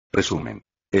Resumen.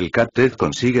 El Cat Ted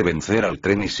consigue vencer al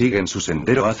tren y sigue en su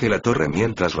sendero hacia la torre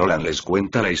mientras Roland les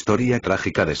cuenta la historia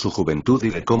trágica de su juventud y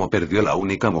de cómo perdió la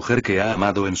única mujer que ha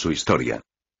amado en su historia.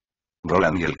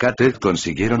 Roland y el Cat Ted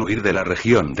consiguieron huir de la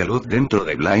región de luz dentro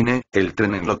de Blaine, el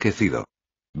tren enloquecido.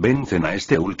 Vencen a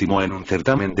este último en un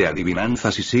certamen de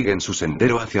adivinanzas y siguen su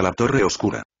sendero hacia la Torre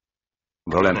Oscura.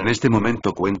 Roland en este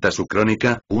momento cuenta su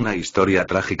crónica, una historia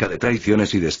trágica de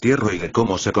traiciones y destierro y de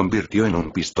cómo se convirtió en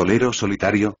un pistolero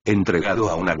solitario, entregado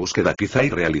a una búsqueda quizá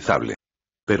irrealizable.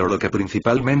 Pero lo que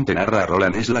principalmente narra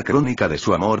Roland es la crónica de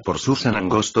su amor por Susan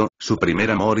Angosto, su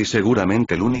primer amor y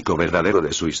seguramente el único verdadero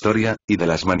de su historia, y de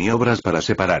las maniobras para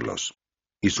separarlos.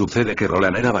 Y sucede que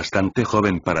Roland era bastante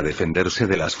joven para defenderse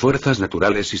de las fuerzas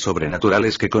naturales y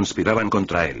sobrenaturales que conspiraban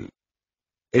contra él.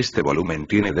 Este volumen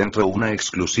tiene dentro una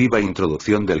exclusiva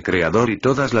introducción del creador y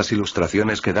todas las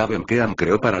ilustraciones que Dave Kean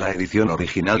creó para la edición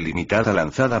original limitada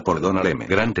lanzada por Donald M.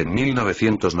 Grant en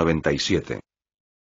 1997.